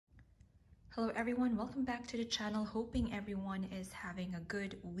Hello everyone, welcome back to the channel. Hoping everyone is having a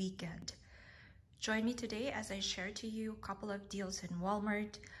good weekend. Join me today as I share to you a couple of deals in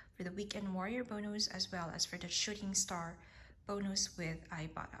Walmart for the Weekend Warrior bonus as well as for the Shooting Star bonus with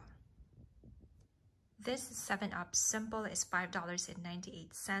Ibotta. This 7-Up Simple is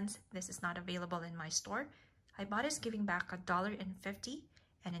 $5.98. This is not available in my store. Ibotta is giving back $1.50,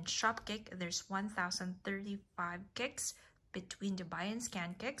 and in Shopkick there's 1,035 kicks between the buy and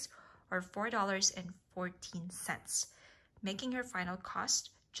scan kicks, or $4.14, making your final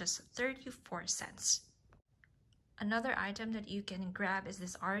cost just 34 cents. Another item that you can grab is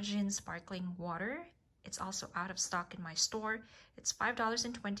this Origin sparkling water. It's also out of stock in my store. It's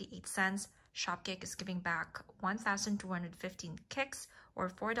 $5.28. Shopkick is giving back 1,215 kicks, or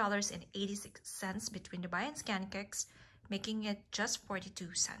 $4.86 between the buy and scan kicks, making it just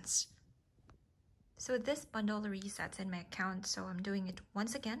 42 cents. So this bundle resets in my account, so I'm doing it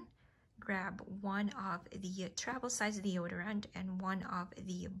once again. Grab one of the travel size deodorant and one of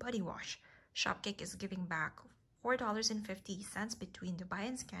the body wash. Shopkick is giving back $4.50 between the buy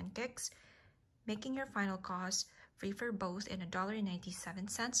and scan kicks, making your final cost free for both in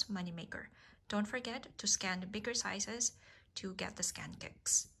 $1.97 moneymaker. Don't forget to scan the bigger sizes to get the scan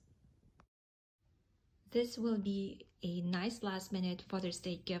kicks. This will be a nice last minute Father's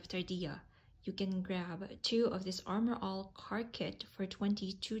Day gift idea. You can grab 2 of this Armor All car kit for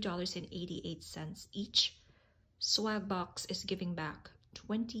 $22.88 each. Swag Box is giving back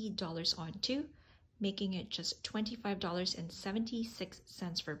 $20 on 2, making it just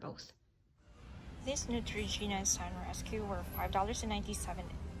 $25.76 for both. This Neutrogena Sun Rescue were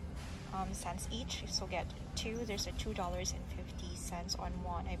 $5.97 each, so get 2. There's a $2.50 on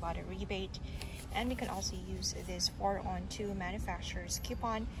 1 Ibotta rebate, and we can also use this 4-on-2 manufacturer's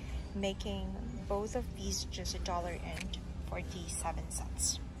coupon, making both of these just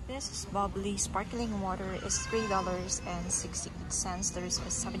 $1.47. This bubbly sparkling water is $3.68. There's a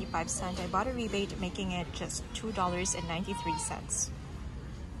 75-cent Ibotta rebate, making it just $2.93.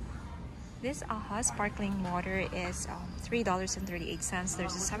 This AHA sparkling water is $3.38.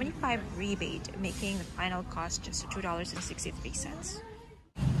 There's a 75 rebate, making the final cost just $2.63.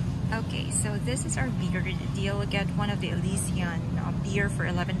 Okay, so this is our beer deal. Get one of the Elysian beer for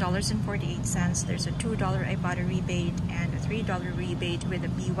 $11.48. There's a $2 Ibotta rebate and a $3 rebate with a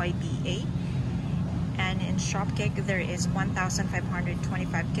BYBA. And in Shopkick, there is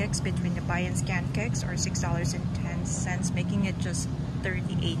 1,525 kicks between the buy and scan kicks, or $6.10, making it just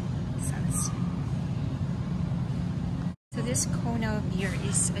 38 cents. So this Kona beer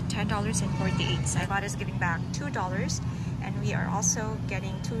is $10.48. Ibotta is giving back $2, and we are also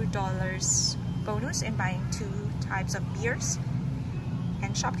getting $2 bonus in buying 2 types of beers.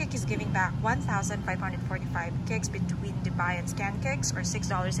 And Shopkick is giving back 1,545 kicks between the buy and scan kicks, or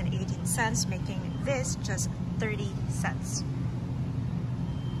 $6.18, making this just 30 cents.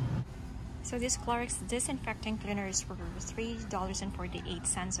 So this Clorox disinfecting cleaners were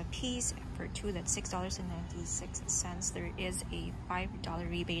 $3.48 a piece. For 2, that's $6.96. There is a $5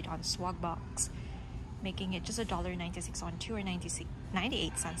 rebate on Swag Box, making it just $1.96 on 2, or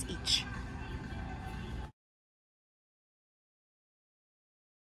 98 cents each.